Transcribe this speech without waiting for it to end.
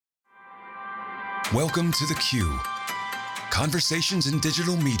Welcome to The Q, Conversations in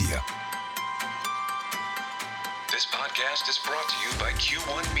Digital Media. This podcast is brought to you by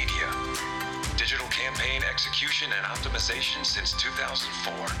Q1 Media, digital campaign execution and optimization since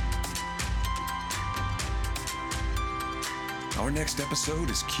 2004. Our next episode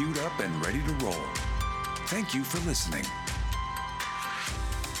is queued up and ready to roll. Thank you for listening.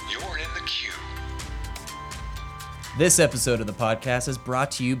 You're in the queue. This episode of the podcast is brought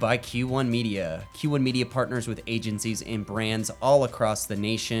to you by Q1 Media. Q1 Media partners with agencies and brands all across the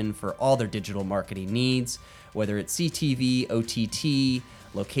nation for all their digital marketing needs, whether it's CTV, OTT,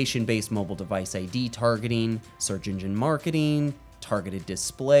 location-based mobile device ID targeting, search engine marketing, targeted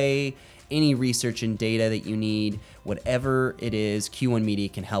display, any research and data that you need, whatever it is, Q1 Media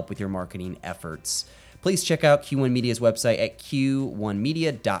can help with your marketing efforts. Please check out Q1 Media's website at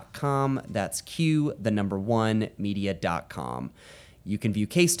q1media.com. That's q1media.com. You can view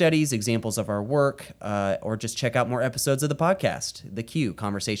case studies, examples of our work, or just check out more episodes of the podcast, The Q,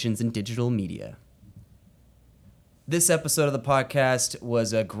 Conversations in Digital Media. This episode of the podcast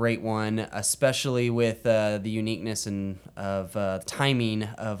was a great one, especially with the uniqueness and of timing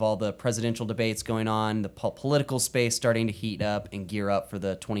of all the presidential debates going on, the political space starting to heat up and gear up for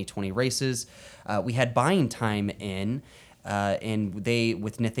the 2020 races. We had Buying Time in, and they,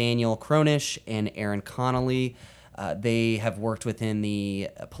 with Nathaniel Cronish and Aaron Connolly, they have worked within the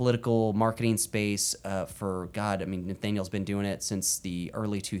political marketing space Nathaniel's been doing it since the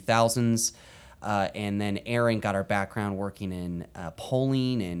early 2000s. And then Aaron got our background working in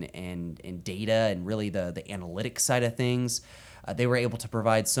polling and data and really the analytics side of things. They were able to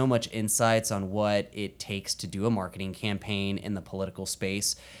provide so much insights on what it takes to do a marketing campaign in the political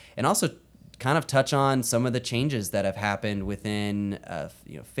space, and also kind of touch on some of the changes that have happened within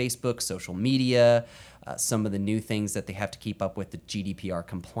Facebook, social media, some of the new things that they have to keep up with, the GDPR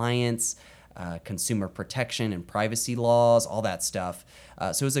compliance, consumer protection and privacy laws, all that stuff.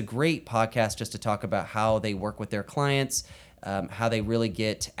 So it was a great podcast just to talk about how they work with their clients, how they really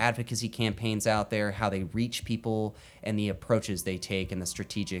get advocacy campaigns out there, how they reach people, and the approaches they take and the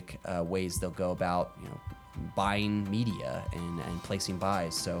strategic ways they'll go about, buying media and placing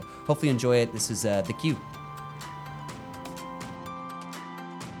buys. So hopefully you enjoy it. This is The Q.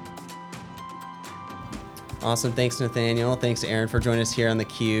 Awesome. Thanks, Nathaniel. Thanks, Aaron, for joining us here on The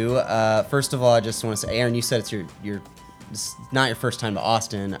Q. First of all, I just want to say, Aaron, you said it's it's not your first time to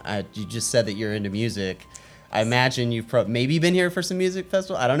Austin. You just said that you're into music. I imagine you've maybe been here for some music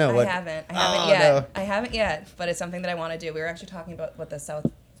festival. I don't know. I haven't yet. No. I haven't yet, but it's something that I want to do. We were actually talking about what the South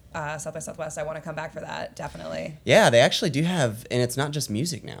by Southwest. I want to come back for that, definitely. Yeah, they actually do have, and it's not just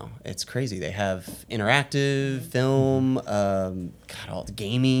music now. It's crazy. They have interactive film, all the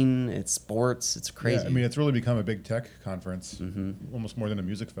gaming. It's sports. It's crazy. Yeah, it's really become a big tech conference, almost more than a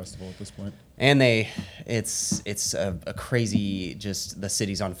music festival at this point. And it's a crazy, just the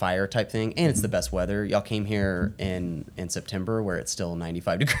city's on fire type thing, and it's the best weather. Y'all came here in September where it's still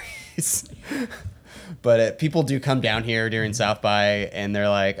 95 degrees. But people do come down here during South by, and they're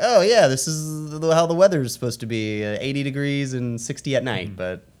like, oh, yeah, this is how the weather is supposed to be, 80 degrees and 60 at night,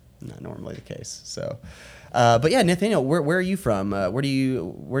 but not normally the case. So, but yeah, Nathaniel, where are you from? Where'd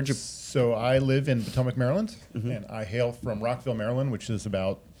you... So I live in Potomac, Maryland, and I hail from Rockville, Maryland, which is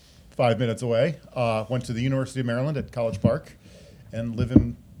about 5 minutes away. Went to the University of Maryland at College Park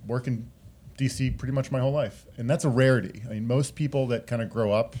and work in D.C. pretty much my whole life. And that's a rarity. Most people that kind of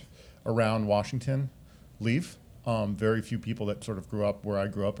grow up around Washington leave. Very few people that sort of grew up where I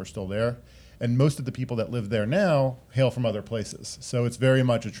grew up are still there. And most of the people that live there now hail from other places. So it's very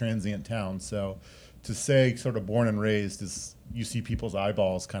much a transient town. So to say sort of born and raised is, you see people's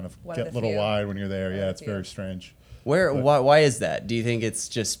eyeballs kind of get a little wide when you're there. Yeah, it's very strange. Why is that? Do you think it's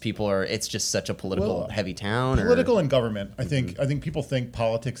just it's just such a political heavy town? Political and government. I think people think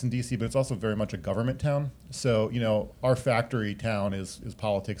politics in DC, but it's also very much a government town. So, our factory town is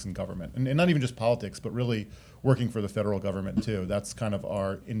politics and government. And not even just politics, but really working for the federal government too. That's kind of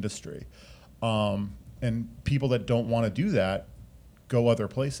our industry. And people that don't want to do that go other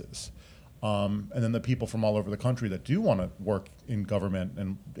places. And then the people from all over the country that do want to work in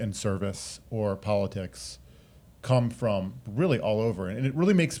government and service or politics come from really all over, and it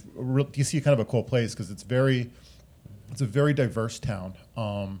really makes DC kind of a cool place because it's a very diverse town,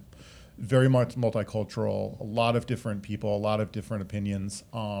 very much multicultural, a lot of different people, a lot of different opinions,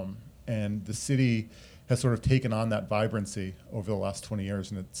 and the city has sort of taken on that vibrancy over the last 20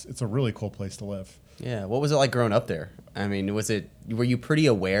 years, and it's a really cool place to live. Yeah, what was it like growing up there? Were you pretty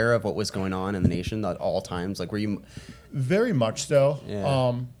aware of what was going on in the nation at all times? Like, were you? Very much so.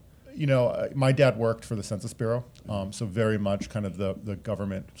 Yeah. my dad worked for the Census Bureau, so very much kind of the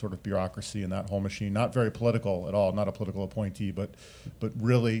government sort of bureaucracy and that whole machine. Not very political at all, not a political appointee, but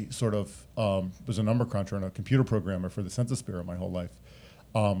really sort of was a number cruncher and a computer programmer for the Census Bureau my whole life,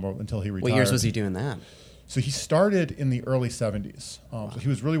 until he retired. What years was he doing that? So he started in the early 70s. So he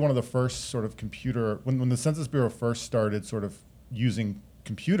was really one of the first sort of computer, when the Census Bureau first started sort of using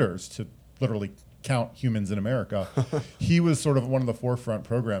computers to literally count humans in America, he was sort of one of the forefront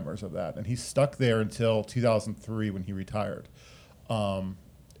programmers of that. And he stuck there until 2003 when he retired. And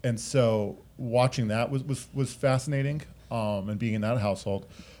so watching that was fascinating, and being in that household.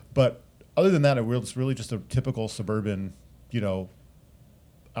 But other than that, it was really just a typical suburban,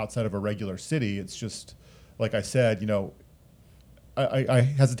 outside of a regular city. It's just, like I said, I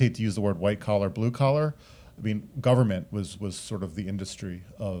hesitate to use the word white collar, blue collar. I mean, government was sort of the industry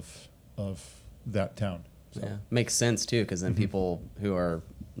of that town. So. Yeah, makes sense too, because then people who are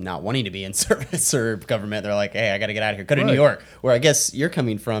not wanting to be in service or government, they're like, hey, I got to get out of here. Go to New York, where I guess you're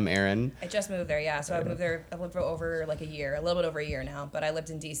coming from, Erin. I just moved there, yeah. So I moved there. I lived for over like a year, a little bit over a year now. But I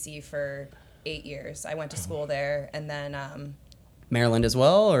lived in D.C. for 8 years. I went to school there, and then Maryland as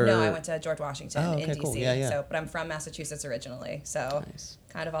well, or no, I went to George Washington in D.C. Cool. Yeah. So, but I'm from Massachusetts originally, so Nice.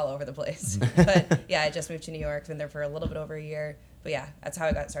 kind of all over the place. But yeah, I just moved to New York. Been there for a little bit over a year. But yeah, that's how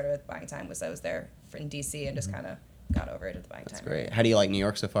I got started with Buying Time. Was I was there in D.C. and just kind of got over it at the Buying Time. That's great. How do you like New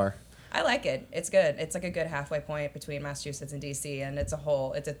York so far? I like it. It's good. It's like a good halfway point between Massachusetts and D.C. And it's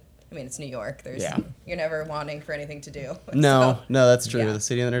it's New York. You're never wanting for anything to do. No, So, that's true. yeah. The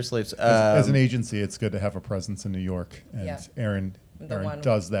city that never sleeps. As an agency, it's good to have a presence in New York, and Yeah. Erin one-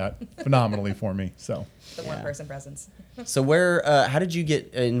 does that phenomenally for me. So The one person presence. So how did you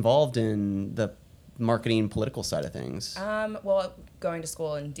get involved in the marketing political side of things? Well, going to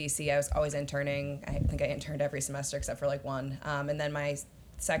school in DC, I was always interning. I think I interned every semester except for like one. And then my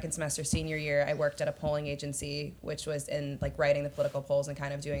second semester, senior year, I worked at a polling agency, which was in like writing the political polls and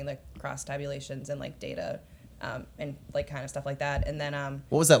kind of doing like cross tabulations and like data, and like kind of stuff like that. And then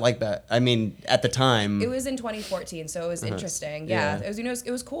What was that like? I mean, at the time, it was in 2014, so it was interesting. Yeah. Yeah,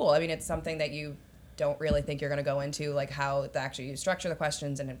 it was cool. I mean, it's something that you don't really think you're going to go into, like how actually you structure the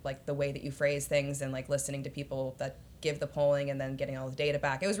questions and like the way that you phrase things and like listening to people that give the polling and then getting all the data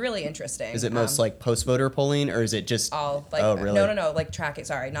back. It was really interesting. is it most like post-voter polling, or is it just all like oh, really? no, like tracking.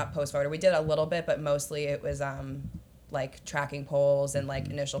 Sorry, not post voter. We did a little bit, but mostly it was like tracking polls and like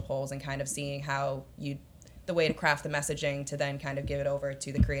initial polls and kind of seeing how the way to craft the messaging to then kind of give it over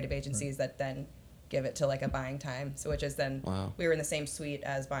to the creative agencies that then give it to like a Buying Time. So which is then we were in the same suite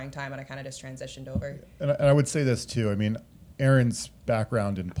as Buying Time, and I kind of just transitioned over. And I would say this too. I mean, Erin's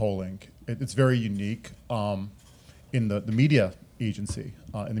background in polling, it's very unique in the media agency,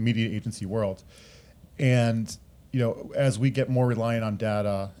 in the media agency world. And, as we get more reliant on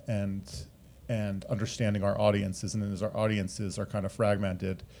data and understanding our audiences, and as our audiences are kind of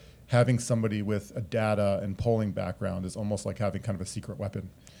fragmented, having somebody with a data and polling background is almost like having kind of a secret weapon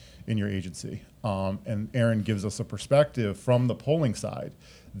in your agency. And Erin gives us a perspective from the polling side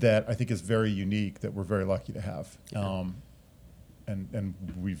that I think is very unique, that we're very lucky to have. And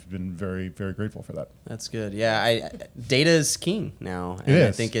we've been very, very grateful for that. That's good. Yeah, data is king now. And It is.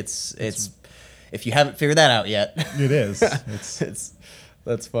 I think it's if you haven't figured that out yet. It is.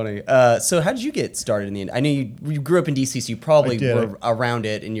 That's funny. So how did you get started in the? I know you grew up in DC, so you probably were around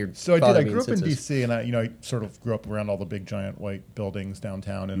it in your. So I did. I grew up in DC, and I sort of grew up around all the big giant white buildings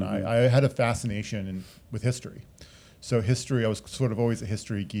downtown, and I had a fascination with history. So history, I was sort of always a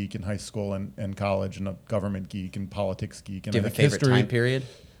history geek in high school and college, and a government geek and politics geek. And Do you have a favorite time period?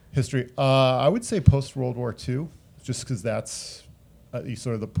 History, I would say post World War II, just because that's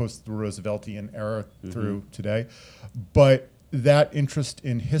sort of the post Rooseveltian era through today. But that interest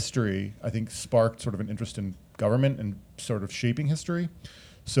in history, I think, sparked sort of an interest in government and sort of shaping history.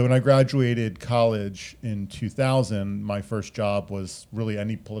 So when I graduated college in 2000, my first job was really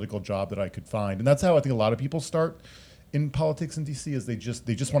any political job that I could find. And that's how I think a lot of people start in politics in DC, is they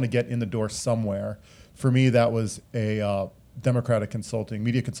just want to get in the door somewhere. For me, that was a Democratic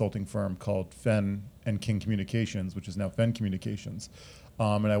media consulting firm called Fenn and King Communications, which is now Fenn Communications.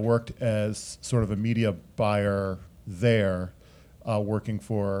 And I worked as sort of a media buyer there, working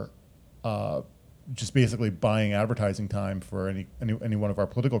for just basically buying advertising time for any one of our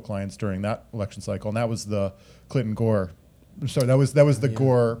political clients during that election cycle. And that was the Clinton-Gore. Sorry, that was the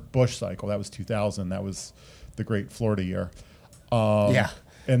Gore-Bush cycle. That was 2000. That was the great Florida year.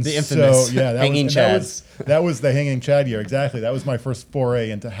 And the infamous hanging chads. That was the hanging chad year, exactly. That was my first foray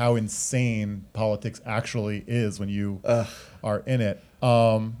into how insane politics actually is when you are in it.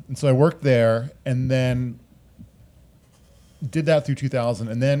 And so I worked there, and then did that through 2000.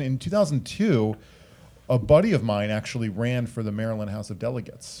 And then in 2002, a buddy of mine actually ran for the Maryland House of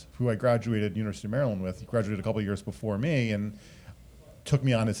Delegates, who I graduated University of Maryland with. He graduated a couple of years before me and took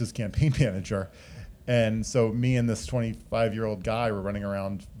me on as his campaign manager. And so me and this 25-year-old guy were running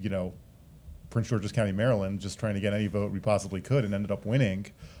around, Prince George's County, Maryland, just trying to get any vote we possibly could, and ended up winning.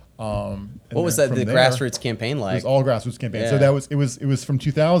 What was that, the grassroots campaign like? It was all grassroots campaign. Yeah. So it was from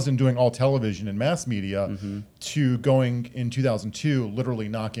 2000 doing all television and mass media to going in 2002 literally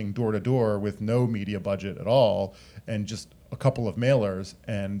knocking door to door with no media budget at all and just a couple of mailers.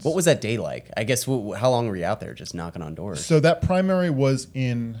 And What was that day like? I guess, how long were you out there just knocking on doors? so that primary was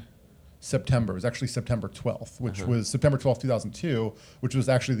in September. It was actually September 12th, which was September 12th, 2002, which was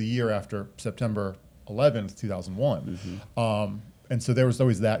actually the year after September 11th, 2001. And so there was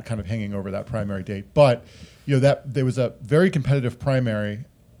always that kind of hanging over that primary date. But that there was a very competitive primary,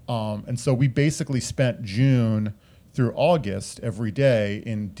 and so we basically spent June through August every day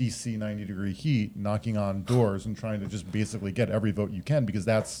in DC 90-degree heat, knocking on doors and trying to just basically get every vote you can, because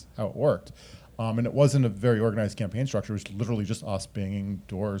that's how it worked. And it wasn't a very organized campaign structure. It was literally just us banging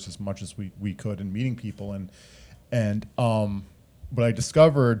doors as much as we could and meeting people. And what I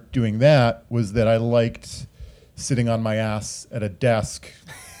discovered doing that was that I liked sitting on my ass at a desk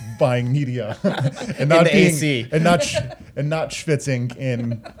buying media and not the AC. and not schwitzing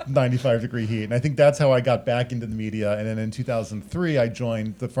in 95-degree heat. And I think that's how I got back into the media. And then in 2003, I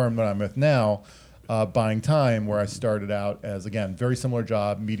joined the firm that I'm with now, Buying Time, where I started out as, again, very similar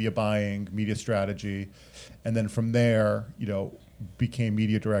job, media buying, media strategy. And then from there, became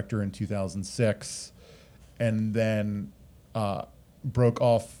media director in 2006, and then broke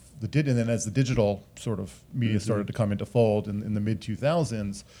off and then as the digital sort of media started to come into fold in the mid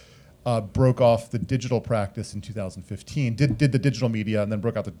 2000s, broke off the digital practice in 2015, did the digital media, and then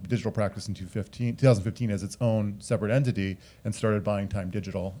broke out the digital practice in 2015 as its own separate entity, and started Buying Time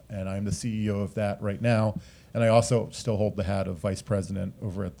Digital. And I'm the CEO of that right now. And I also still hold the hat of vice president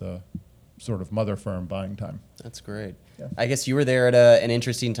over at the sort of mother firm, Buying Time. That's great. Yeah. I guess you were there at an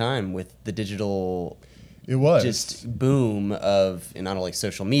interesting time with the digital It was just boom of not only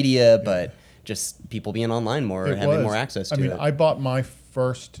social media, but just people being online more and having more access to it. I bought my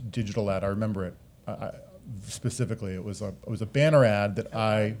first digital ad. I remember it specifically. It was a banner ad that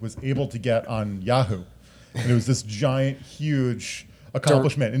I was able to get on Yahoo, and it was this giant, huge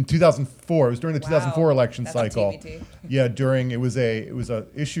accomplishment in 2004. It was during the 2004 election That's on cycle. TBT. Yeah, it was a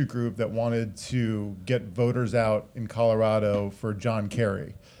issue group that wanted to get voters out in Colorado for John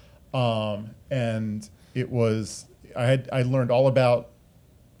Kerry, and it was I learned all about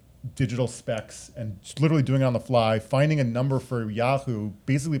digital specs and literally doing it on the fly, finding a number for Yahoo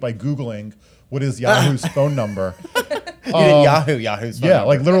basically by Googling what is Yahoo's phone number. You did Yahoo's phone number.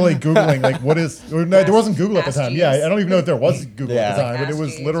 Like literally Googling like what is, or no, there wasn't Google at the time. Jeeves. Yeah, I don't even know if there was Google at the Yeah. time, but it Ask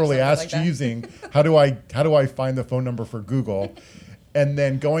was Jeeves or literally something Ask like that. Jeevesing, how do I find the phone number for Google? And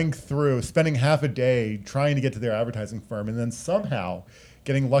then going through, spending half a day trying to get to their advertising firm, and then somehow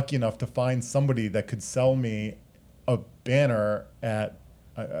getting lucky enough to find somebody that could sell me a banner at,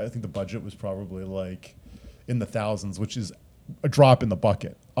 I think the budget was probably like in the thousands, which is a drop in the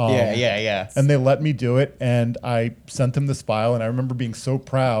bucket. Yeah. And they let me do it, and I sent them this file, and I remember being so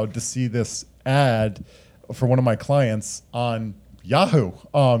proud to see this ad for one of my clients on Yahoo,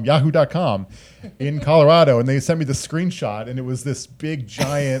 yahoo.com in Colorado, and they sent me the screenshot, and it was this big,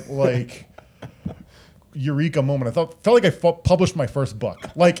 giant, like, eureka moment. I felt like I published my first book.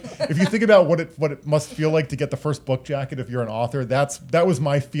 Like, if you think about what it must feel like to get the first book jacket if you're an author, that was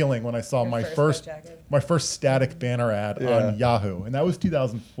my feeling when I saw Your my first book jacket. my first static banner ad on Yahoo, and that was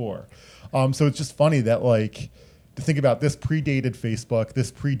 2004. So it's just funny that, like, to think about this predated Facebook,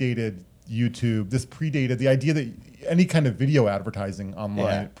 this predated YouTube, this predated the idea that any kind of video advertising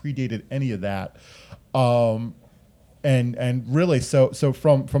online, it predated any of that. And really, so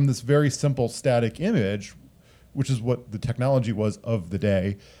from this very simple static image, which is what the technology was of the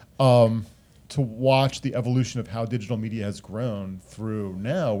day, to watch the evolution of how digital media has grown through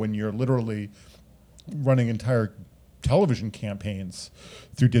now, when you're literally running entire television campaigns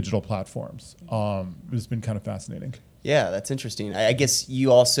through digital platforms, has been kind of fascinating. Yeah, that's interesting. I guess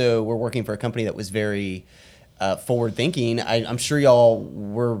you also were working for a company that was very forward thinking. I'm sure y'all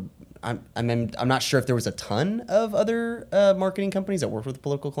were. I'm not sure if there was a ton of other marketing companies that worked with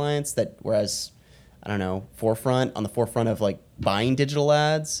political clients that were as, I don't know, on the forefront of like buying digital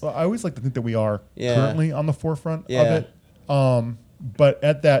ads. Well, I always like to think that we are Yeah. currently on the forefront Yeah. of it. But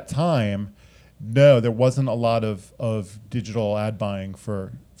at that time, no, there wasn't a lot of digital ad buying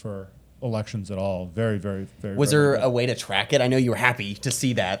for elections at all. Very, very, very. Was very there little. a way to track it? I know you were happy to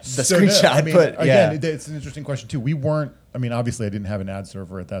see that, the So, no, screenshot, I mean, but again, yeah. it's an interesting question too. We weren't. I mean, obviously, I didn't have an ad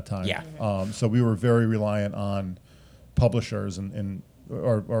server at that time. Yeah. So we were very reliant on publishers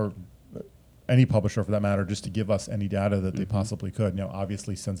or any publisher for that matter, just to give us any data that they possibly could. You know,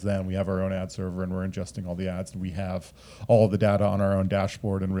 obviously, since then we have our own ad server and we're ingesting all the ads, and we have all of the data on our own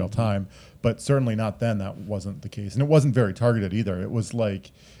dashboard in real time. But certainly not then. That wasn't the case, and it wasn't very targeted either. It was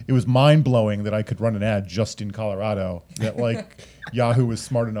mind blowing that I could run an ad just in Colorado. That Yahoo was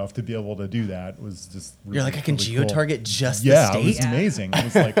smart enough to be able to do that. It was just really, You're like, I can really cool. geo-target just the Yeah, state? it was amazing. It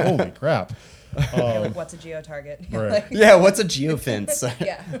was like, holy crap. You're like, what's a geo-target? Right. Like, Yeah, what's a geofence?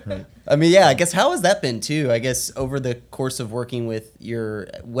 yeah. I mean, yeah, I guess how has that been too? I guess over the course of working with your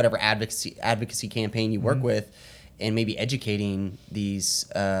whatever advocacy campaign you work with, and maybe educating these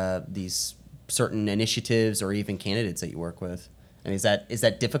certain initiatives or even candidates that you work with. I mean, is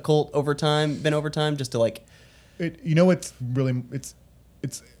that difficult over time? Been over time, just to like. It's really it's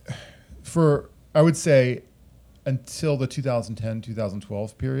for, I would say, until the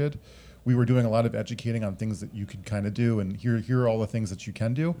 2010-2012 period. We were doing a lot of educating on things that you could kind of do, and here are all the things that you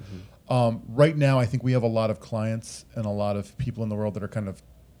can do. Right now, I think we have a lot of clients and a lot of people in the world that are kind of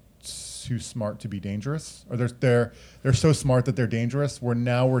too smart to be dangerous, or they're so smart that they're dangerous.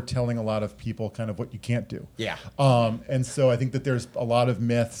 We're telling a lot of people kind of what you can't do. Yeah. And so I think that there's a lot of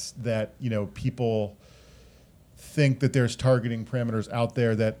myths that people think that there's targeting parameters out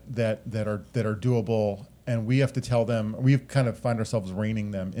there that are doable. And we have to tell them, we kind of find ourselves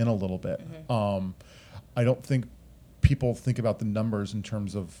reining them in a little bit. I don't think people think about the numbers in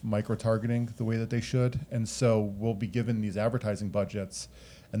terms of micro-targeting the way that they should. And so we'll be given these advertising budgets,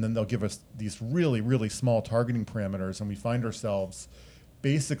 and then they'll give us these really, really small targeting parameters. And we find ourselves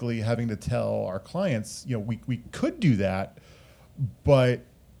basically having to tell our clients, we could do that, but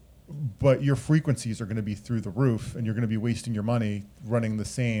your frequencies are going to be through the roof, and you're going to be wasting your money running the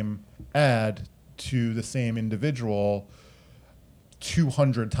same ad to the same individual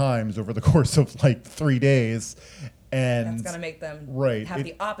 200 times over the course of 3 days. And That's going to make them have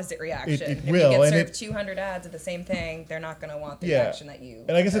the opposite reaction. It if will. you get And served 200 ads of the same thing, they're not going to want the reaction that you.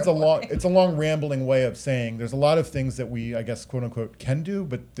 And I guess it's a long rambling way of saying there's a lot of things that we, I guess, quote unquote, can do,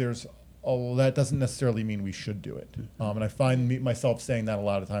 but that doesn't necessarily mean we should do it. And I find myself saying that a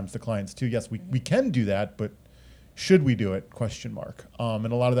lot of times to clients too. Yes, we can do that, but should we do it? ?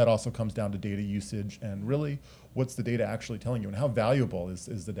 And a lot of that also comes down to data usage and really what's the data actually telling you, and how valuable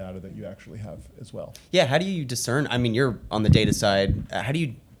is the data that you actually have as well. Yeah, how do you discern? I mean, you're on the data side. How do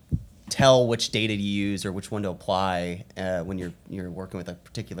you tell which data to use or which one to apply when you're working with a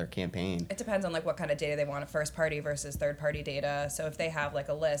particular campaign? It depends on what kind of data they want, first party versus third party data. So if they have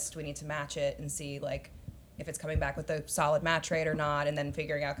a list, we need to match it and see if it's coming back with a solid match rate or not, and then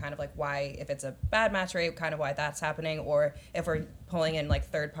figuring out kind of why, if it's a bad match rate, kind of why that's happening, or if we're pulling in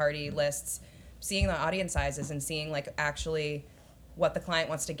third party lists, seeing the audience sizes and seeing actually what the client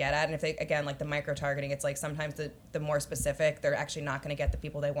wants to get at. And if they, again, the micro targeting, it's sometimes the more specific, they're actually not going to get the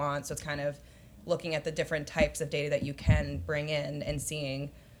people they want. So it's kind of looking at the different types of data that you can bring in and seeing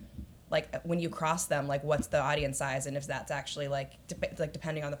when you cross them, what's the audience size, and if that's actually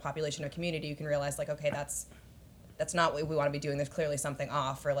depending on the population or community, you can realize okay, that's not what we want to be doing. There's clearly something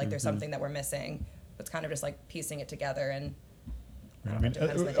off, or there's something that we're missing. It's kind of just piecing it together. And I mean,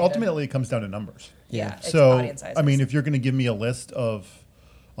 ultimately, it comes down to numbers. Yeah. So audience sizes. I mean, if you're going to give me a list of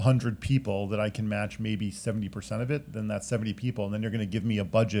 100 people that I can match maybe 70% of it, then that's 70 people, and then you're going to give me a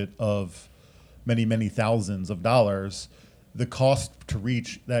budget of many, many thousands of dollars. The cost to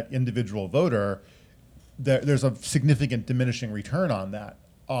reach that individual voter, there's a significant diminishing return on that.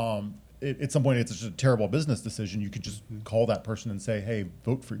 At some point, it's just a terrible business decision. You could just call that person and say, "Hey,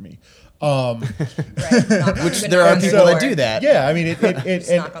 vote for me." Which there are people that do that. Yeah, I mean,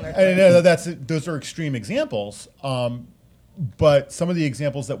 knock on their door. I know those are extreme examples. But some of the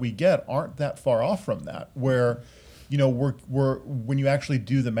examples that we get aren't that far off from that, where, we're when you actually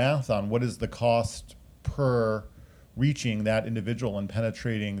do the math on what is the cost per reaching that individual and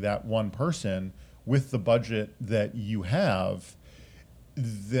penetrating that one person with the budget that you have,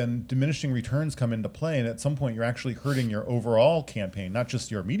 then diminishing returns come into play, and at some point you're actually hurting your overall campaign, not just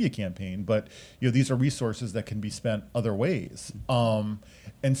your media campaign, but these are resources that can be spent other ways.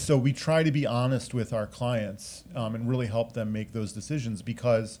 And so we try to be honest with our clients and really help them make those decisions,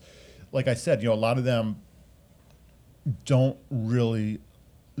 because, like I said, a lot of them don't really,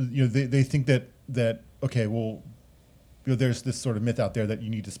 they think that okay, well, there's this sort of myth out there that you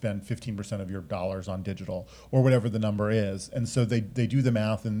need to spend 15% of your dollars on digital or whatever the number is. And so they do the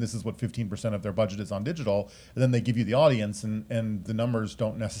math, and this is what 15% of their budget is on digital. And then they give you the audience, and the numbers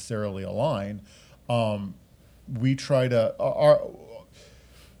don't necessarily align. We try to,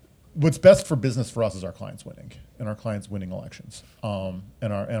 what's best for business for us is our clients winning, and our clients winning elections,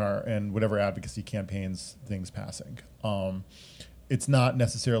 and whatever advocacy campaigns, things passing. It's not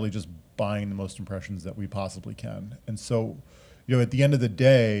necessarily just buying the most impressions that we possibly can. And so, at the end of the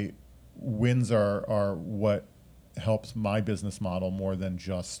day, wins are what helps my business model more than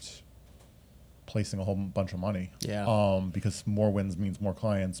just placing a whole bunch of money. Yeah. Because more wins means more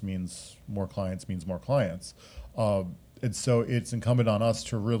clients, means more clients, means more clients. And so it's incumbent on us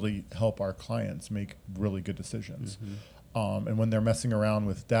to really help our clients make really good decisions. And when they're messing around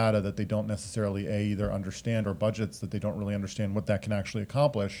with data that they don't necessarily either understand, or budgets that they don't really understand what that can actually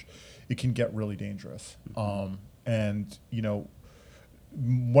accomplish, it can get really dangerous. And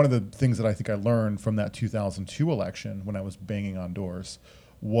one of the things that I think I learned from that 2002 election when I was banging on doors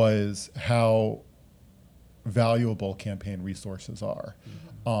was how valuable campaign resources are.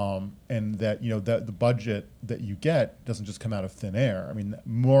 And that, that the budget that you get doesn't just come out of thin air. I mean,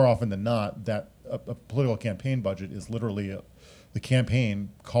 more often than not, that a political campaign budget is literally the campaign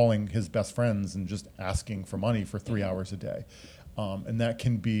calling his best friends and just asking for money for 3 hours a day. And that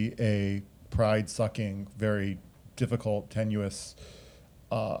can be a pride-sucking, very difficult, tenuous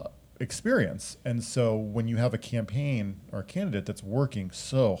experience. And so when you have a campaign or a candidate that's working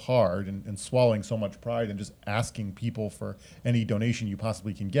so hard and swallowing so much pride and just asking people for any donation you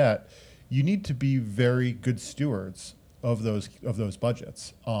possibly can get, you need to be very good stewards of those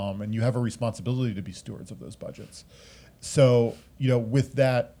budgets. And you have a responsibility to be stewards of those budgets. So, with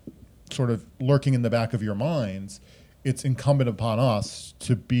that sort of lurking in the back of your minds, it's incumbent upon us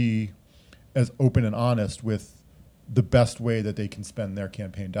to be as open and honest with the best way that they can spend their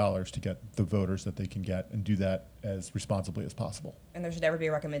campaign dollars to get the voters that they can get, and do that as responsibly as possible. And there should never be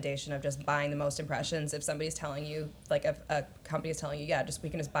a recommendation of just buying the most impressions. If somebody's telling you, like if a company is telling you, we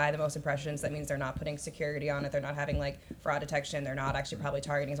can just buy the most impressions, that means they're not putting security on it, they're not having like fraud detection, they're not actually probably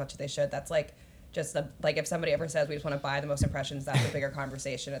targeting as much as they should. That's like just like if somebody ever says we just want to buy the most impressions, that's a bigger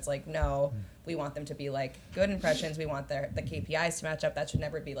conversation. It's like, no, we want them to be like good impressions. We want the KPIs to match up. That should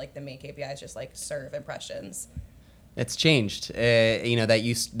never be like the main KPIs, just like serve impressions. It's changed.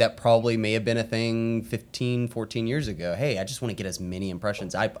 That probably may have been a thing 15, 14 years ago. Hey, I just want to get as many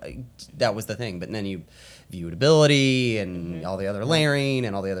impressions. That was the thing. But then you viewability and all the other layering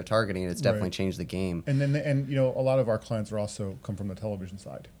and all the other targeting. It's definitely changed the game. And then a lot of our clients are also come from the television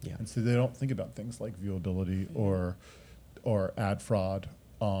side. Yeah. And so they don't think about things like viewability or ad fraud.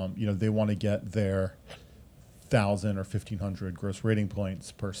 They want to get their 1,000 or 1,500 gross rating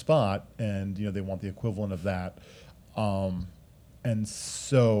points per spot, and they want the equivalent of that. And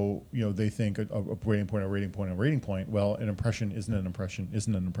so, they think a rating point, a rating point, a rating point. Well, an impression isn't an impression,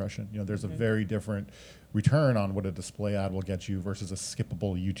 isn't an impression. There's a very different return on what a display ad will get you versus a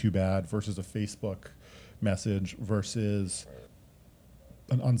skippable YouTube ad versus a Facebook message versus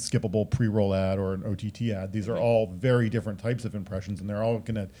an unskippable pre-roll ad or an OTT ad. These are all very different types of impressions, and they're all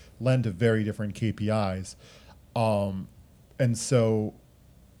going to lend to very different KPIs. And so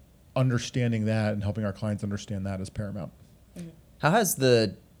understanding that and helping our clients understand that is paramount. How has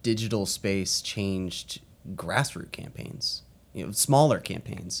the digital space changed grassroots campaigns? Smaller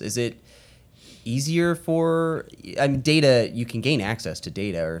campaigns. Is it easier for data? You can gain access to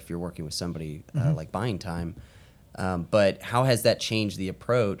data, or if you're working with somebody like Buying Time. But how has that changed the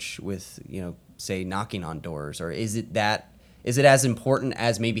approach with say knocking on doors, or is it as important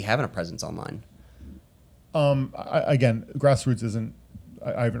as maybe having a presence online? Again, grassroots isn't.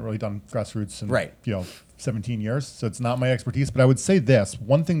 I haven't really done grassroots in 17 years, so it's not my expertise. But I would say this: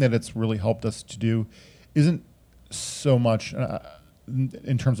 one thing that it's really helped us to do isn't so much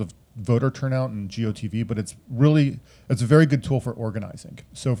in terms of voter turnout and GOTV, but it's a very good tool for organizing.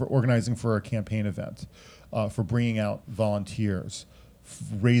 So for organizing for a campaign event, for bringing out volunteers,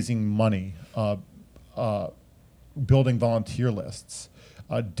 raising money, building volunteer lists.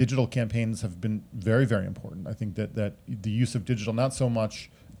 Digital campaigns have been very, very important. I think that the use of digital, not so much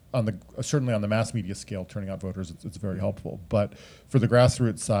certainly on the mass media scale, turning out voters, it's very helpful. But for the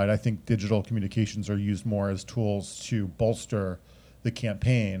grassroots side, I think digital communications are used more as tools to bolster the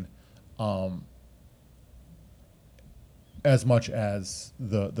campaign, as much as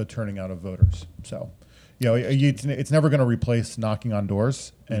the turning out of voters. So, it's never going to replace knocking on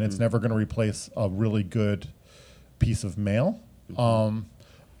doors, and it's never going to replace a really good piece of mail.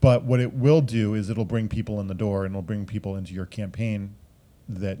 But what it will do is it'll bring people in the door, and it'll bring people into your campaign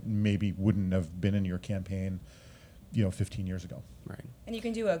that maybe wouldn't have been in your campaign 15 years ago. Right. And you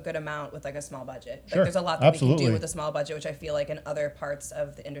can do a good amount with like a small budget. Like Sure. there's a lot that we Absolutely. can do with a small budget, which I feel like in other parts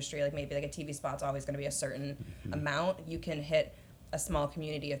of the industry, like maybe like a TV spot's always going to be a certain amount. You can hit a small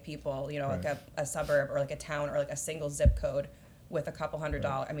community of people, like Right. a suburb or like a town or like a single zip code with a couple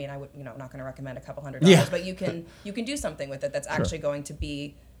 $100. I mean, I would, I'm not going to recommend a couple $100, Yeah. but you can do something with it that's actually going to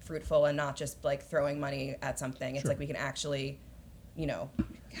be fruitful and not just like throwing money at something. It's Sure. like we can actually,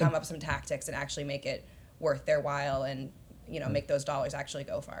 come up with some tactics and actually make it worth their while and make those dollars actually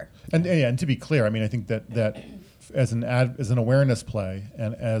go far. And to be clear, I mean, I think that as an awareness play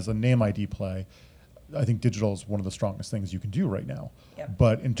and as a name ID play, I think digital is one of the strongest things you can do right now. Yep.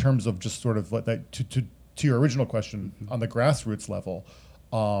 But in terms of just sort of to your original question on the grassroots level,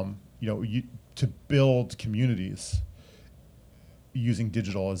 to build communities using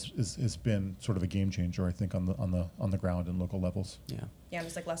digital has been sort of a game changer, I think, on the ground and local levels. Yeah. Yeah, and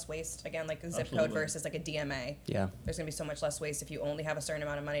just like less waste. Again, like a zip Absolutely. code versus like a DMA. Yeah. There's going to be so much less waste if you only have a certain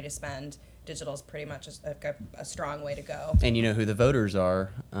amount of money to spend. Digital is pretty much a strong way to go. And you know who the voters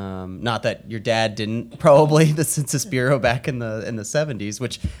are. Not that your dad didn't, probably, the Census Bureau back in the 70s,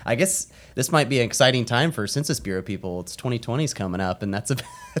 which I guess this might be an exciting time for Census Bureau people. It's 2020's coming up, and that's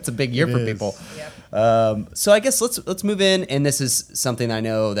a big year It for is. people. Yep. So I guess let's move in, and this is something I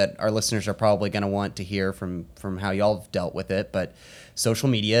know that our listeners are probably going to want to hear from how y'all have dealt with it, but social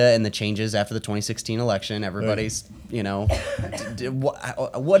media and the changes after the 2016 election, everybody's, what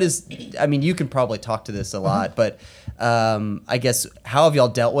is, I mean, you can probably talk to this a lot, but I guess, how have y'all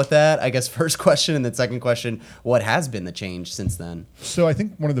dealt with that? I guess first question, and then second question, what has been the change since then? So I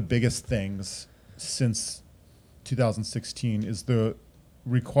think one of the biggest things since 2016 is the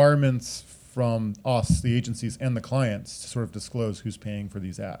requirements from us, the agencies, and the clients to sort of disclose who's paying for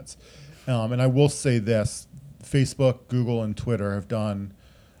these ads. And I will say this, Facebook, Google, and Twitter have done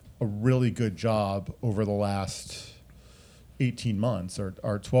a really good job over the last 18 months or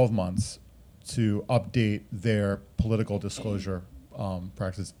 12 months to update their political disclosure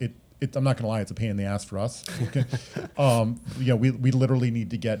practices. I'm not going to lie, it's a pain in the ass for us. We literally need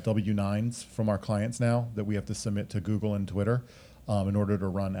to get W-9s from our clients now that we have to submit to Google and Twitter in order to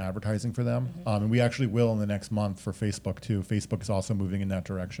run advertising for them. And we actually will in the next month for Facebook too. Facebook is also moving in that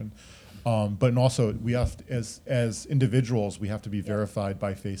direction. But also we have to, as individuals, we have to be verified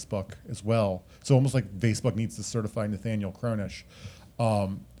by Facebook as well. So almost like Facebook needs to certify Nathaniel Cronish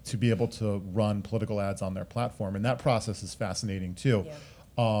to be able to run political ads on their platform. And that process is fascinating too.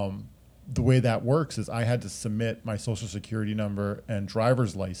 Yeah. The way that works is I had to submit my social security number and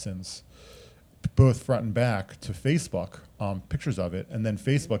driver's license, both front and back, to Facebook, pictures of it. And then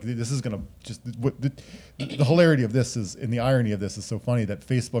Facebook, this is going to just, the hilarity of this is, and the irony of this is so funny that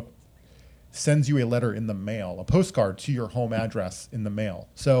Facebook sends you a letter in the mail, a postcard to your home address in the mail.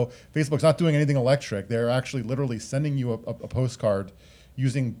 So Facebook's not doing anything electric. They're actually literally sending you a postcard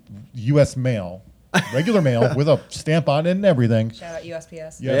using U.S. mail, regular mail, with a stamp on it and everything. Shout out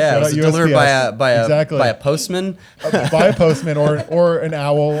USPS. Yeah. Was it delivered USPS. by Exactly. a postman? By a postman or an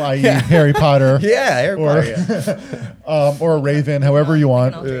owl, i.e. Harry Potter. Yeah, Harry Potter, yeah. Or a raven, however you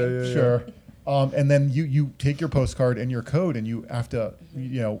want. Can all dream. Sure. And then you take your postcard and your code, and you have to,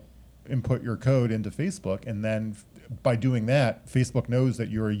 input your code into Facebook, and then by doing that, Facebook knows that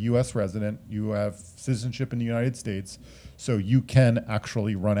you're a U.S. resident, you have citizenship in the United States, so you can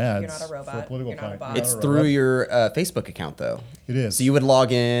actually run ads not a robot. for a political You're not a client. bot. You're It's not a through robot. your Facebook account, though. It is. So you would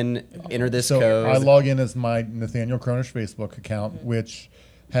log in, enter this So code. I log in as my Nathaniel Cronish Facebook account, which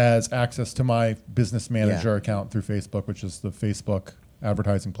has access to my business manager account through Facebook, which is the Facebook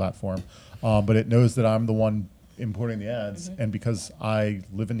advertising platform. But it knows that I'm the one importing the ads, and because I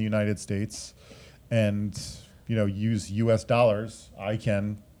live in the United States and use U.S. dollars, I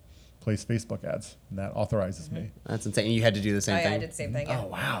can place Facebook ads, and that authorizes me. That's insane. And you had to do the same Oh, yeah, thing? I did the same thing. Yeah. Oh,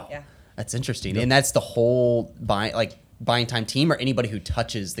 wow. Yeah. That's interesting. And that's the whole buying time team, or anybody who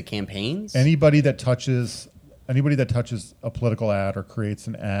touches the campaigns? Anybody that touches a political ad or creates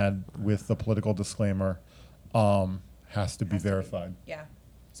an ad with the political disclaimer has to be verified. Yeah.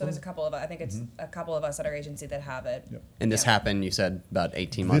 So there's a couple of, I think it's a couple of us at our agency that have it. Yep. And this Yeah. happened, you said, about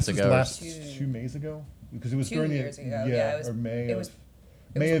 18 months This ago. was last Two- 2 Mays ago, because it was 2 during years the ago. Yeah, it was- or May it of was-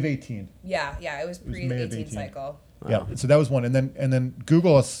 May of 18. Yeah, it was was pre May of 18 18. cycle. Yeah, so that was one, and then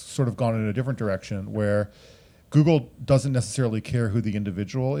Google has sort of gone in a different direction where Google doesn't necessarily care who the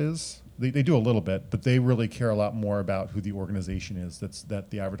individual is. They do a little bit, but they really care a lot more about who the organization is that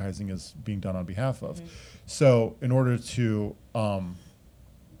the advertising is being done on behalf of. So in order to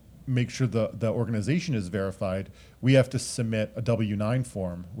make sure the organization is verified, we have to submit a W-9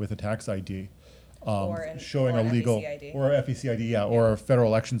 form with a tax ID showing or a an legal FEC ID. or a FEC ID, or a federal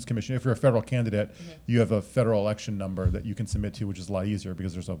elections commission. If you're a federal candidate, you have a federal election number that you can submit to, which is a lot easier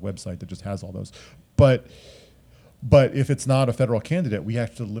because there's a website that just has all those. But if it's not a federal candidate, we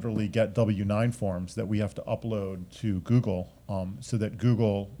have to literally get W-9 forms that we have to upload to Google, so that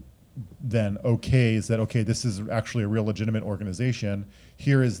Google then okays that, okay, this is actually a real legitimate organization.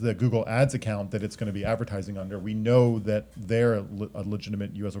 Here is the Google Ads account that it's going to be advertising under. We know that they're a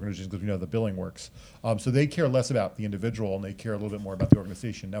legitimate U.S. organization because we know how the billing works. So they care less about the individual and they care a little bit more about the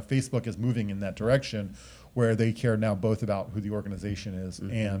organization. Now, Facebook is moving in that direction where they care now both about who the organization is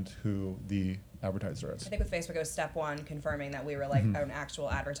and who the advertiser is. I think with Facebook, it was step one, confirming that we were like an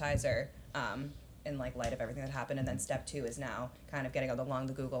actual advertiser. In like light of everything that happened, and then step two is now kind of getting along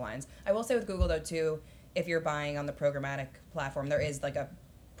the Google lines. I will say with Google though too, if you're buying on the programmatic platform, there is like a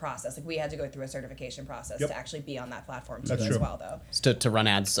process. Like we had to go through a certification process to actually be on that platform too. That's as true. well though. To run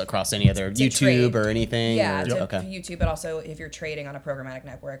ads across any other To YouTube trade. or anything? Yeah, or, to okay. YouTube, but also if you're trading on a programmatic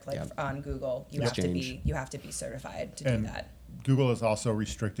network like on Google, you have Exchange. to be certified to And do that. Google has also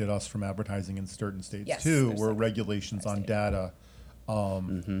restricted us from advertising in certain states Yes, too, there's where like regulations on state. data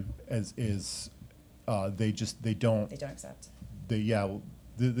they don't They don't accept.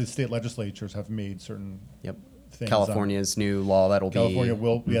 the state legislatures have made certain Yep. things. California's new law that'll California be.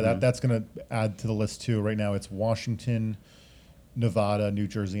 will that's going to add to the list too. Right now it's Washington, Nevada, New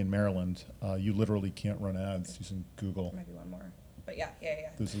Jersey, and Maryland. You literally can't run ads using Google. There might be one more, but yeah.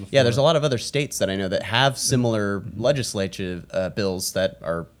 This is the Yeah, there's a four. lot of other states that I know that have similar legislative bills that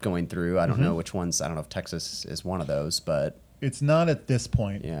are going through. I don't know which ones. I don't know if Texas is one of those, but It's not at this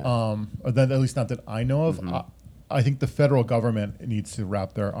point. Yeah. Or at least not that I know of. I think the federal government needs to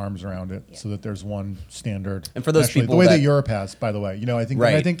wrap their arms around it so that there's one standard. And for those Actually, people the way that that- Europe has, by the way, I think, Right.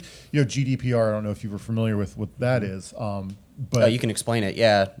 and I think, GDPR. I don't know if you were familiar with what that is, but you can explain it.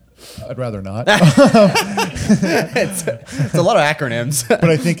 Yeah, I'd rather not. it's a lot of acronyms. But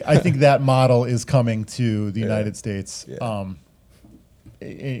I think that model is coming to the United States.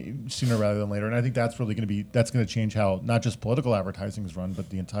 Sooner rather than later, and I think that's really going to change how not just political advertising is run,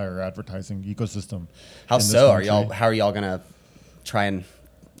 but the entire advertising ecosystem. How in this so? country. How are y'all gonna try and?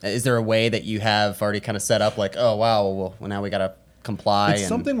 Is there a way that you have already kind of set up? Like, oh wow, well now we gotta comply. It's and,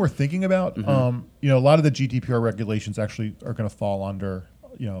 something we're thinking about. A lot of the GDPR regulations actually are going to fall under,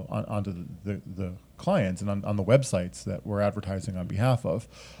 onto the clients and on the websites that we're advertising on behalf of.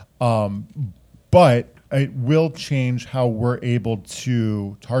 But it will change how we're able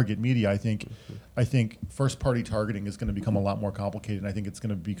to target media. I think first party targeting is going to become a lot more complicated, and I think it's going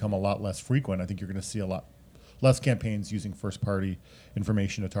to become a lot less frequent. I think you're going to see a lot less campaigns using first party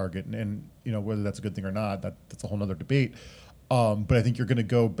information to target, and whether that's a good thing or not, that's a whole other debate. But I think you're going to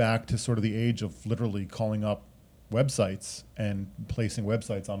go back to sort of the age of literally calling up websites and placing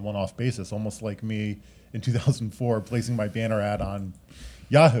websites on one-off basis, almost like me in 2004 placing my banner ad on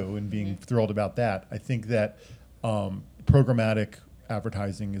Yahoo and being thrilled about that. I think that programmatic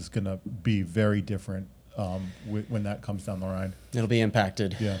advertising is going to be very different when that comes down the line. It'll be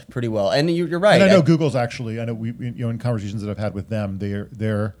impacted Yeah. pretty well. And you're right. And I know Google's actually. I know we in conversations that I've had with them,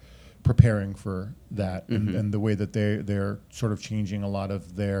 they're preparing for that, and the way that they're sort of changing a lot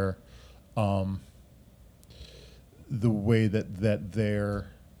of their the way that they're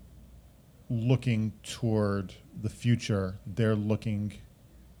looking toward the future. They're looking.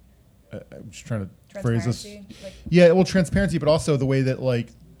 I'm just trying to phrase this. Transparency, like Yeah, well, transparency, but also the way that like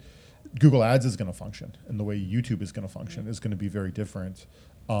Google Ads is going to function and the way YouTube is going to function is going to be very different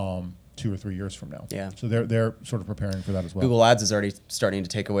 2 or 3 years from now. Yeah. So they're sort of preparing for that as well. Google Ads is already starting to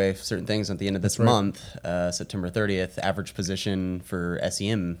take away certain things at the end of this That's right. month, September 30th. Average position for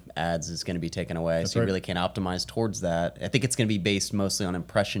SEM ads is going to be taken away, That's so you right. really can't optimize towards that. I think it's going to be based mostly on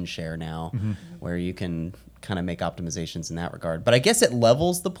impression share now, where you can kind of make optimizations in that regard. But I guess it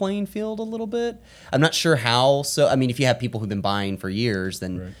levels the playing field a little bit. I'm not sure how. So I mean, if you have people who've been buying for years,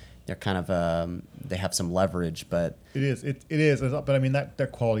 then Right. they're kind of they have some leverage. But It is. But I mean,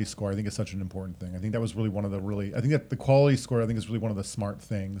 that quality score, I think, is such an important thing. I think that was really one of the I think that the quality score, I think, is really one of the smart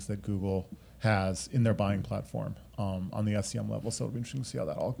things that Google has in their buying platform on the SEM level. So it'll be interesting to see how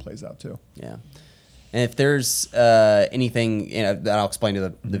that all plays out too. yeah. And if there's anything, that I'll explain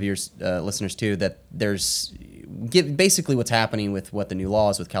to the viewers, listeners too, that there's basically what's happening with what the new law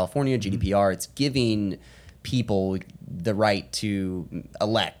is with California, GDPR, it's giving people the right to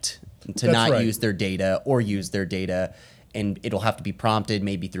elect to That's not right. use their data or use their data. And it'll have to be prompted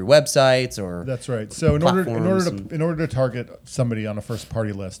maybe through websites or That's right. So in platforms and- order to target somebody on a first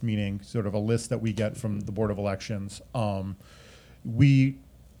party list, meaning sort of a list that we get from the Board of Elections, we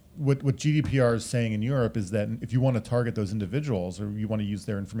what GDPR is saying in Europe is that if you want to target those individuals or you want to use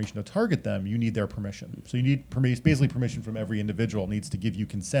their information to target them, you need their permission. So you need basically permission from every individual needs to give you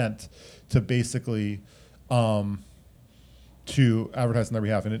consent to basically to advertise on their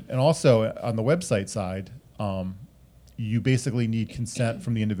behalf. And also on the website side, you basically need consent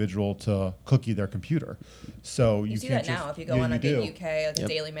from the individual to cookie their computer. So You see that now. If you go on like a UK, like a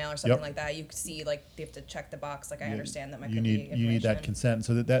Daily Mail or something like that, you see like they have to check the box. Like I understand that my you need that consent.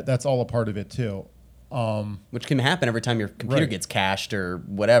 So that's all a part of it too. Which can happen every time your computer gets cached or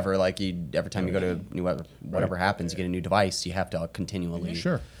whatever. Like every time you go to a new whatever happens, you get a new device, you have to continually.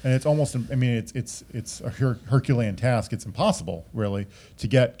 Sure, and it's almost. I mean, it's a Herculean task. It's impossible, really, to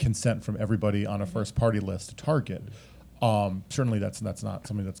get consent from everybody on a first party list to target. Certainly, that's not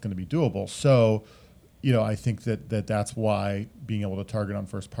something that's going to be doable. So, I think that's why being able to target on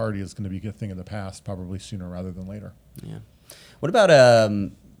first party is going to be a thing of the past, probably sooner rather than later. Yeah. What about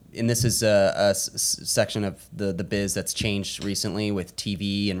and this is a section of the biz that's changed recently with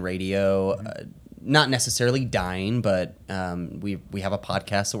TV and radio. Not necessarily dying, but we have a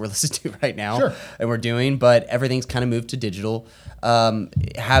podcast that we're listening to right now, and we're doing. But everything's kind of moved to digital.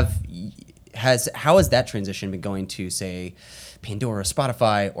 How has that transition been going to, say, Pandora,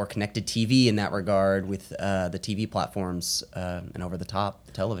 Spotify, or connected TV in that regard with the TV platforms and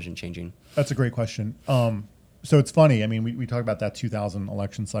over-the-top television changing? That's a great question. So it's funny. I mean, we talked about that 2000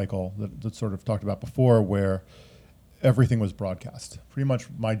 election cycle that sort of talked about before, where everything was broadcast. Pretty much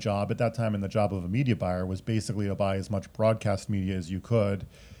my job at that time and the job of a media buyer was basically to buy as much broadcast media as you could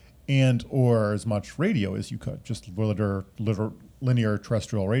and or as much radio as you could, just linear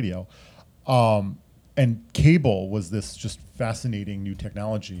terrestrial radio. And cable was this just fascinating new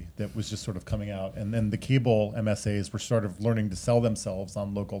technology that was just sort of coming out. And then the cable MSAs were sort of learning to sell themselves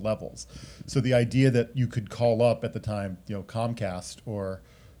on local levels. So the idea that you could call up at the time, Comcast or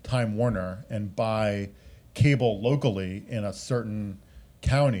Time Warner and buy cable locally in a certain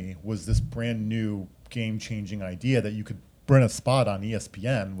county was this brand new game-changing idea that you could rent a spot on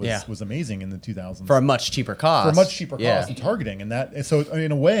ESPN was amazing in the 2000s. For a much cheaper cost. For a much cheaper cost and targeting. And so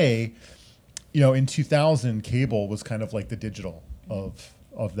in a way, in 2000, cable was kind of like the digital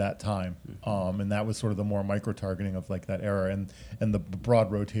of that time, and that was sort of the more micro targeting of like that era, and the broad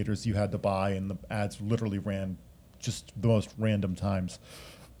rotators you had to buy, and the ads literally ran just the most random times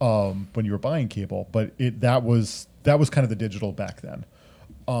when you were buying cable. But that was kind of the digital back then,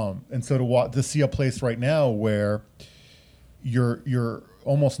 and so to see a place right now where you're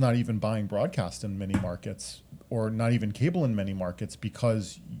almost not even buying broadcast in many markets, or not even cable in many markets,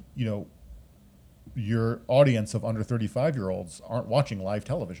 because your audience of under 35-year-olds aren't watching live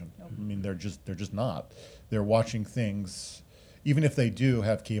television. Nope. I mean, they're just not. They're watching things, even if they do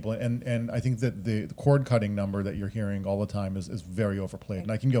have cable. And I think that the cord cutting number that you're hearing all the time is very overplayed.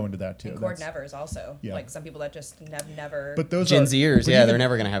 And I can go into that too. And cord nevers also. Yeah. Like some people that just never. But those Gen Zers, they're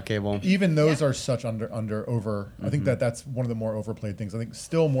never going to have cable. Even those are such over. I think that's one of the more overplayed things. I think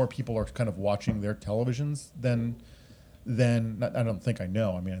still more people are kind of watching their televisions than I don't think I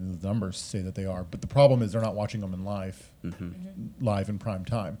know. I mean, the numbers say that they are, but the problem is they're not watching them in live in prime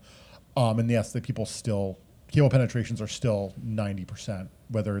time. And yes, cable penetrations are still 90%,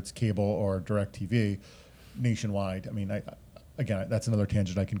 whether it's cable or direct TV nationwide. I mean, again, that's another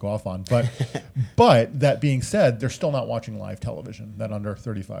tangent I can go off on, but that being said, they're still not watching live television, that under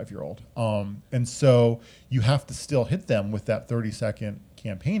 35-year-old. And so you have to still hit them with that 30-second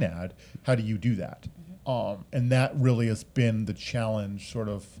campaign ad. How do you do that? And that really has been the challenge sort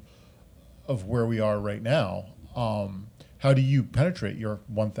of where we are right now. How do you penetrate your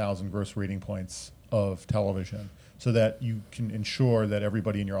 1,000 gross rating points of television so that you can ensure that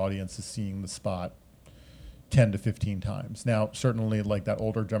everybody in your audience is seeing the spot 10 to 15 times? Now, certainly like that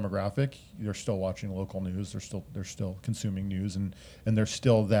older demographic, they're still watching local news. They're still consuming news, and there's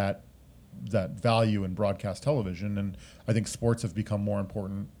still that value in broadcast television. And I think sports have become more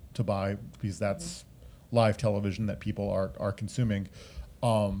important to buy because that's live television that people are consuming.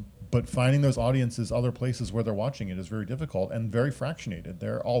 But finding those audiences other places where they're watching it is very difficult and very fractionated.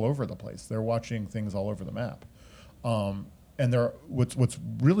 They're all over the place. They're watching things all over the map. And what's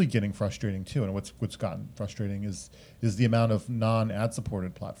really getting frustrating too, and what's gotten frustrating is the amount of non-ad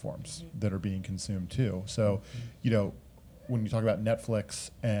supported platforms that are being consumed too. So, when you talk about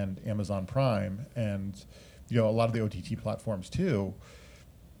Netflix and Amazon Prime and a lot of the OTT platforms too,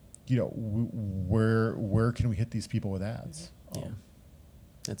 where can we hit these people with ads?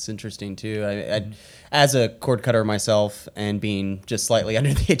 That's interesting too. As a cord cutter myself, and being just slightly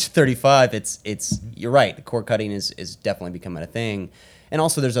under the age of 35, it's you're right. The cord cutting is definitely becoming a thing, and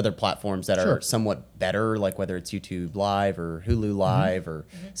also there's other platforms that Sure. are somewhat better, like whether it's YouTube Live or Hulu Live or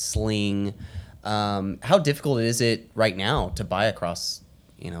Sling. How difficult is it right now to buy across,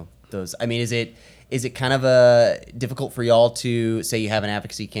 those? I mean, is it kind of difficult for y'all to say you have an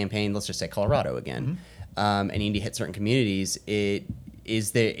advocacy campaign? Let's just say Colorado again, and you need to hit certain communities.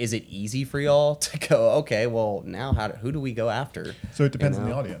 Is it easy for y'all to go, okay, well now who do we go after? So it depends on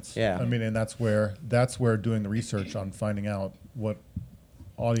the audience. Yeah. I mean, and that's where doing the research on finding out what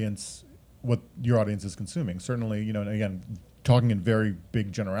your audience is consuming. Certainly, and again, talking in very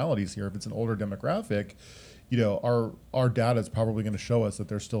big generalities here, if it's an older demographic, our data is probably going to show us that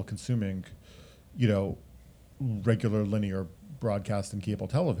they're still consuming, regular linear broadcast and cable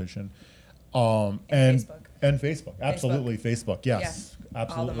television. And Facebook. Absolutely. Facebook. Yes. Yeah.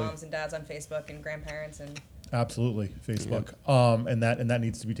 Absolutely. All the moms and dads on Facebook and grandparents and Absolutely. Facebook. And that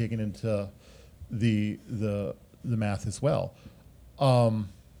needs to be taken into the math as well.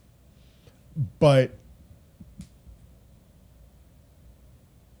 But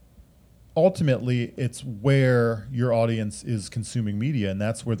ultimately it's where your audience is consuming media, and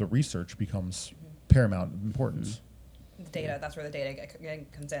that's where the research becomes paramount importance. the data. That's where the data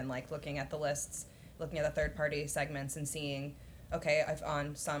comes in, like looking at the lists, looking at the third-party segments and seeing, okay, if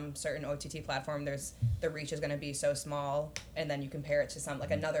on some certain OTT platform, the reach is going to be so small, and then you compare it to some,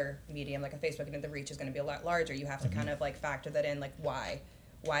 like another medium, like a Facebook, and the reach is going to be a lot larger. You have to kind of like factor that in, like why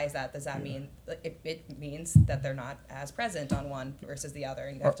is that? Does that mean it means that they're not as present on one versus the other,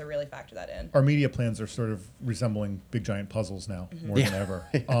 and you have to really factor that in. Our media plans are sort of resembling big giant puzzles now more than ever.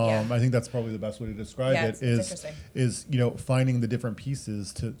 I think that's probably the best way to describe it. Is finding the different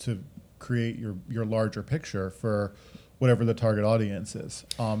pieces to create your larger picture for whatever the target audience is.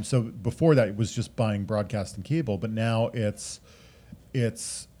 So before that, it was just buying broadcast and cable, but now it's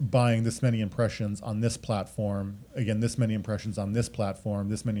buying this many impressions on this platform, again, this many impressions on this platform,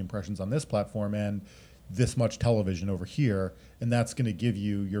 this many impressions on this platform, and this much television over here, and that's going to give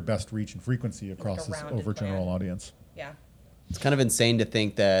you your best reach and frequency across this over general audience. Yeah. It's kind of insane to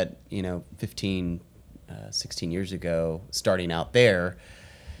think that, 15, 16 years ago, starting out there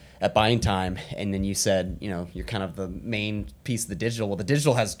at Buying Time, and then you said, you're kind of the main piece of the digital. Well, the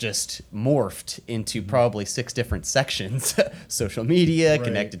digital has just morphed into probably 6 different sections: social media, Right.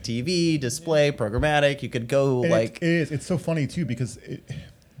 connected TV, display, programmatic. You could go And like it's so funny too, because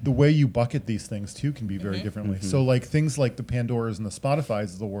the way you bucket these things too can be very differently. So like things like the Pandoras and the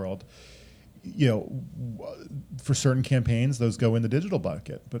Spotifys of the world, for certain campaigns those go in the digital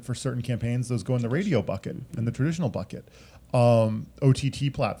bucket, but for certain campaigns those go in the radio bucket and the traditional bucket.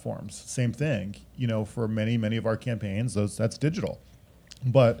 OTT platforms, same thing. For many of our campaigns, that's digital.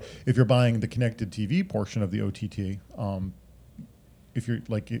 But if you're buying the connected TV portion of the OTT, if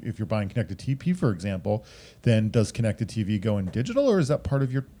you're buying connected TV, for example, then does connected TV go in digital, or is that part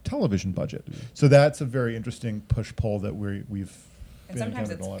of your television budget? So that's a very interesting push-pull that we've And been sometimes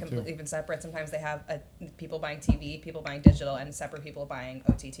encountering it's a lot completely too. even separate. Sometimes they have people buying TV, people buying digital, and separate people buying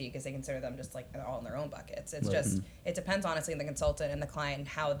OTT because they consider them just like all in their own buckets. It's just, it depends honestly on the consultant and the client and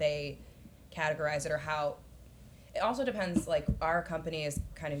how they categorize it, or how. It also depends, like our company is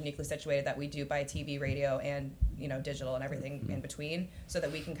kind of uniquely situated that we do buy TV, radio, and digital and everything in between, so that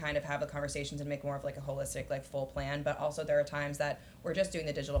we can kind of have the conversations and make more of like a holistic, like full plan. But also there are times that we're just doing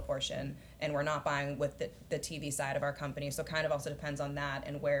the digital portion and we're not buying with the TV side of our company. So kind of also depends on that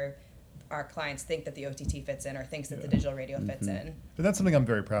and where our clients think that the OTT fits in or thinks that the digital radio fits in. And that's something I'm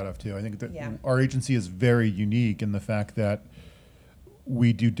very proud of too. I think that Yeah. our agency is very unique in the fact that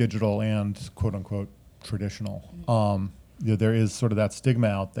we do digital and quote unquote traditional. There is sort of that stigma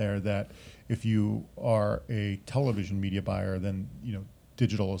out there that if you are a television media buyer, then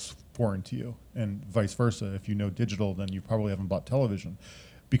digital is foreign to you, and vice versa. If you know digital, then you probably haven't bought television.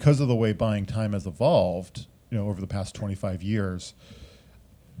 Because of the way Buying Time has evolved, over the past 25 years,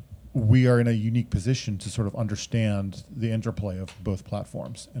 we are in a unique position to sort of understand the interplay of both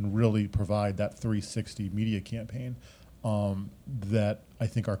platforms and really provide that 360 media campaign that I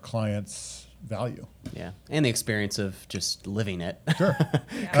think our clients value. Yeah, and the experience of just living it. Sure,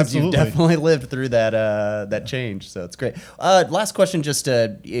 Because you've definitely lived through that change, so it's great. Last question, just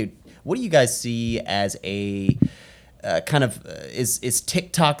what do you guys see as a kind of is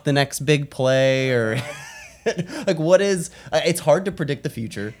TikTok the next big play, or like what is? It's hard to predict the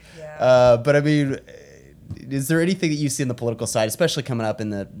future, but I mean, is there anything that you see in the political side, especially coming up in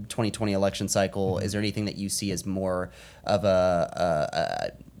the 2020 election cycle? Is there anything that you see as more of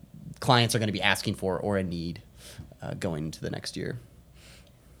a clients are going to be asking for or a need going into the next year?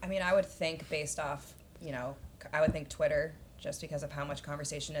 mean, I would think based off, I would think Twitter, just because of how much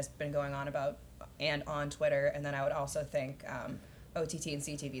conversation has been going on about and on Twitter. And then I would also think OTT and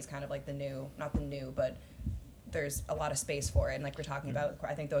CTV is kind of like not the new, but there's a lot of space for it. And like we're talking about,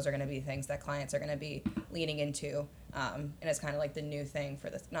 I think those are going to be things that clients are going to be leaning into. And it's kind of like the new thing for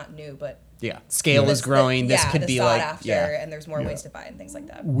this, not new, but Yeah, scale is growing. This could be sought like, after, and there's more ways to buy and things like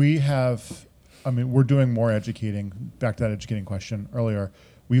that. We have, we're doing more educating. Back to that educating question earlier.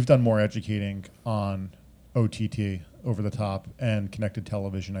 We've done more educating on OTT, over the top, and connected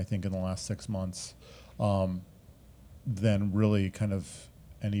television, I think, in the last 6 months, than really kind of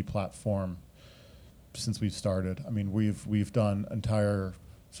any platform since we've started. I mean, we've done entire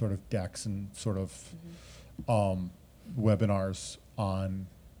sort of decks and sort of webinars on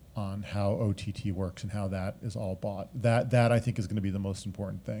how OTT works and how that is all bought. That I think is going to be the most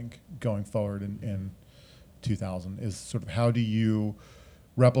important thing going forward in 2000 is sort of how do you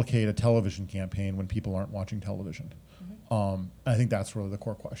replicate a television campaign when people aren't watching television. I think that's really the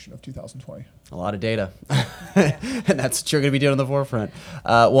core question of 2020. A lot of data. And that's what you're going to be doing on the forefront.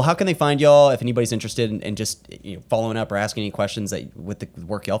 Well, how can they find y'all if anybody's interested in just following up or asking any questions with the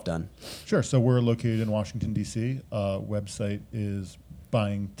work y'all have done? Sure. So we're located in Washington, D.C. Website is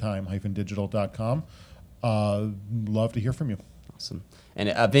buyingtime-digital.com. Love to hear from you. Awesome. And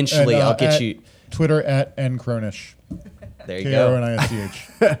eventually I'll get you... Twitter at @ncronish. There you go.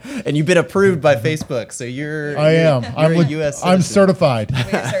 K-R-N-I-S-C-H. And you've been approved by Facebook, so you're I'm a U.S. citizen. I'm certified. We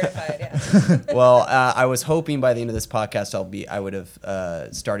are certified, yeah. Well, I was hoping by the end of this podcast I would have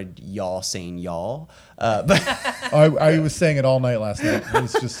started y'all saying y'all, but I was saying it all night last night. It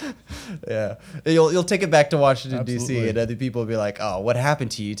was just yeah, you'll take it back to Washington D.C. Absolutely. and other people will be like, oh, what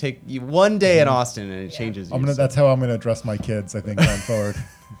happened to you? Take you one day in Austin and it changes you. That's how I'm gonna address my kids, I think, going forward.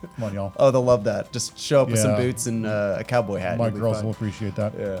 Come on, y'all. Oh, they'll love that. Just show up with some Yeah. boots and a cowboy hat. My You'll be girls fine. will appreciate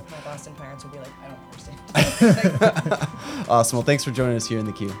that. Yeah. My Boston parents would be like, I don't understand. Awesome. Well, thanks for joining us here in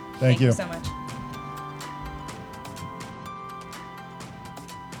the queue. Thank you. so much.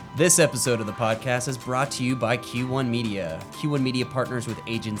 This episode of the podcast is brought to you by Q1 Media. Q1 Media partners with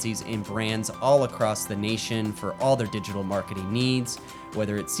agencies and brands all across the nation for all their digital marketing needs,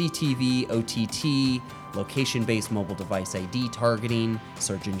 whether it's CTV, OTT, location-based mobile device ID targeting,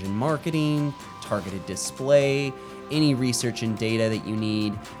 search engine marketing, targeted display, any research and data that you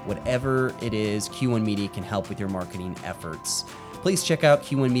need, whatever it is, Q1 Media can help with your marketing efforts. Please check out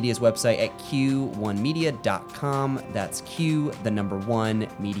Q1 Media's website at q1media.com. That's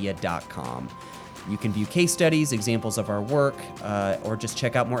q1media.com. You can view case studies, examples of our work, or just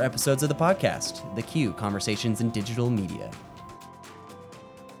check out more episodes of the podcast, The Q, Conversations in Digital Media.